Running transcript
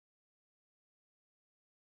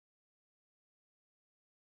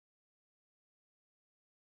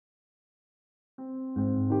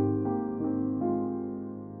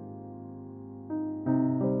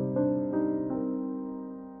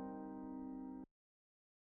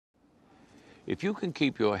If you can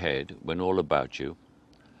keep your head when all about you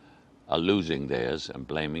are losing theirs and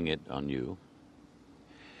blaming it on you,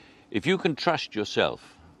 if you can trust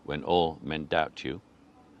yourself when all men doubt you,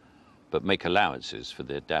 but make allowances for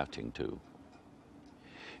their doubting too,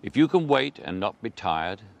 if you can wait and not be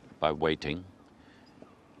tired by waiting,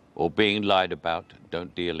 or being lied about,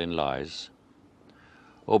 don't deal in lies,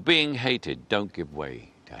 or being hated, don't give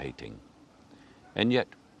way to hating, and yet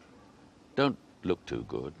don't look too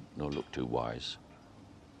good nor look too wise.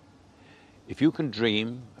 If you can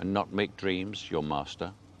dream and not make dreams your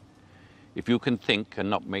master, if you can think and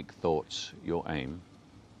not make thoughts your aim,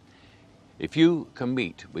 if you can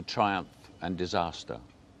meet with triumph and disaster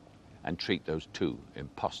and treat those two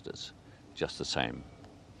impostors just the same,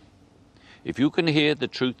 if you can hear the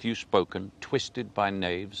truth you've spoken twisted by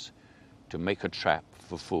knaves to make a trap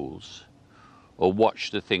for fools, or watch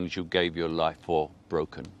the things you gave your life for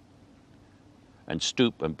broken, and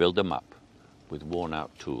stoop and build them up with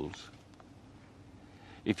worn-out tools,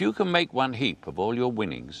 if you can make one heap of all your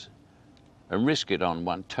winnings and risk it on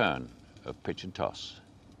one turn of pitch and toss,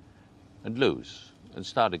 and lose and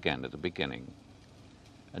start again at the beginning,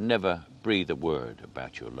 and never breathe a word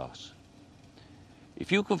about your loss,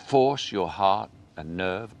 if you can force your heart and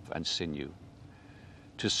nerve and sinew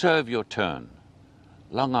to serve your turn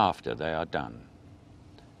long after they are done,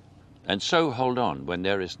 and so hold on when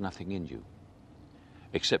there is nothing in you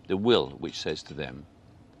except the will which says to them,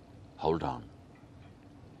 hold on.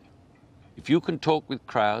 If you can talk with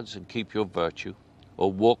crowds and keep your virtue,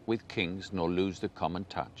 or walk with kings nor lose the common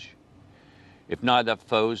touch, if neither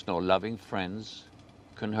foes nor loving friends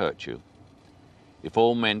can hurt you, if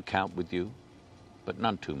all men count with you, but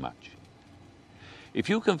none too much, if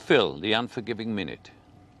you can fill the unforgiving minute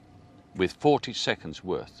with 40 seconds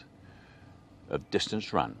worth of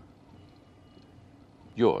distance run,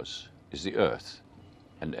 yours is the earth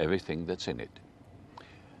and everything that's in it,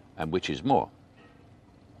 and which is more,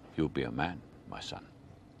 you'll be a man, my son.